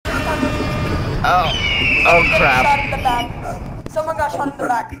Oh. Oh crap. Shot in the back. Someone got shot in the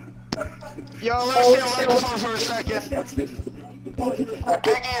back. Yo, let's see a microphone for a second.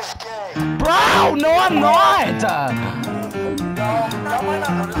 Biggie is gay. Bro, no I'm not!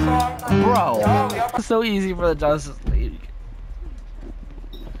 Bro. It's so easy for the Justice League.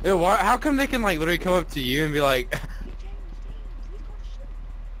 Ew, why, how come they can like literally come up to you and be like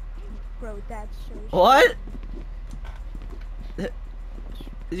Bro, that's so What? Did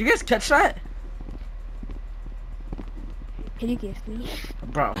you guys catch that? Can you gift me?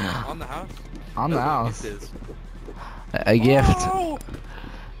 Bro. on the house? On the That's what house. this is. A gift. Oh!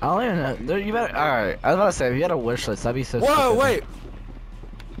 I don't even know. There, you better. Alright. I was about to say, if you had a wish list, that'd be so Whoa, stupid. wait!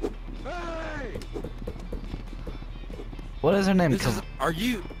 What is her name? This is, are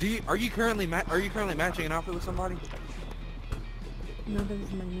you currently matching an outfit with somebody? No, this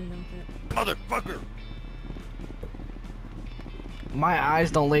is my new outfit. Motherfucker! My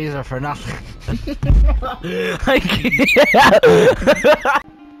eyes don't laser for nothing. I can't.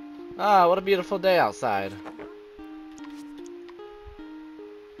 Ah, what a beautiful day outside.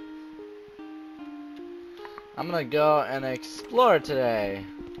 I'm gonna go and explore today.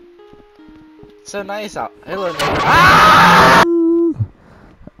 It's so nice out. Hello, ah!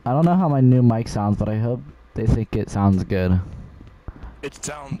 I don't know how my new mic sounds, but I hope they think it sounds good. It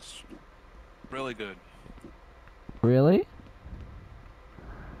sounds really good. Really?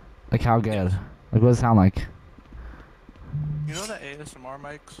 Like how good? Like what does it sound like? You know the ASMR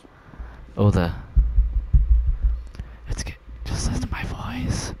mics? Oh, it's good. Just listen to my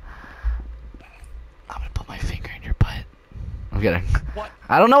voice. I'm gonna put my finger in your butt. I'm kidding. What?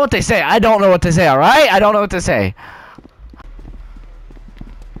 I don't know what they say. I don't know what to say, alright? I don't know what to say.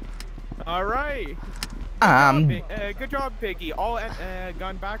 Alright. Good job, Biggie. All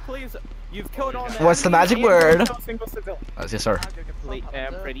gun back, please. You've killed all the What's the magic word? Single civilian. Yes, sir. Complete,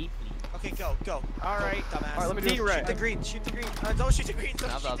 pretty. Okay, go. Alright. Dumbass. Let me do Shoot the green. Shoot the green. Don't shoot the green. Don't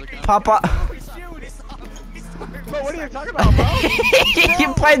shoot the green. Papa. Bro, what are you talking about, bro?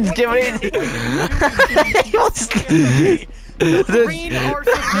 You played Jimmy. Green are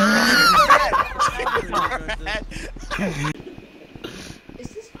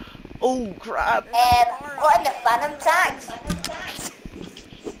Oh crap. What in the Phantom Tax?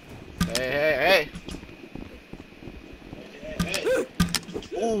 Hey.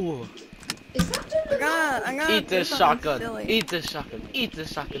 Ooh. I'm gonna Eat this do something shotgun. silly. Eat this shotgun. Eat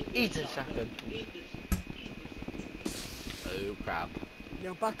this shotgun. Eat this shotgun. Oh crap.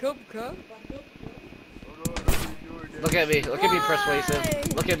 Yo, back up, cuz. Look at me. Look at me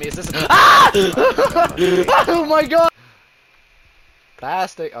persuasive. Look at me. Is this ah! Oh my god.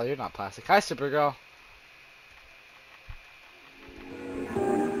 Plastic. Oh, you're not plastic. Hi, Supergirl.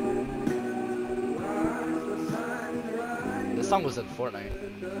 This song was in Fortnite.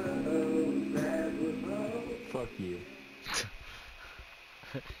 Fuck you.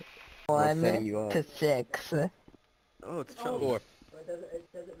 1 to 6. Oh, it's a show.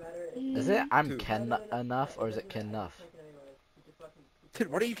 Is it I'm Ken enough or is it Ken enough? Dude,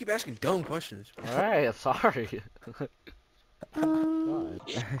 why do you keep asking dumb questions? Alright, I'm sorry.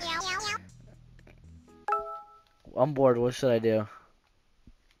 I'm bored, what should I do?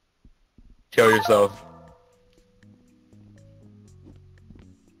 Kill yourself.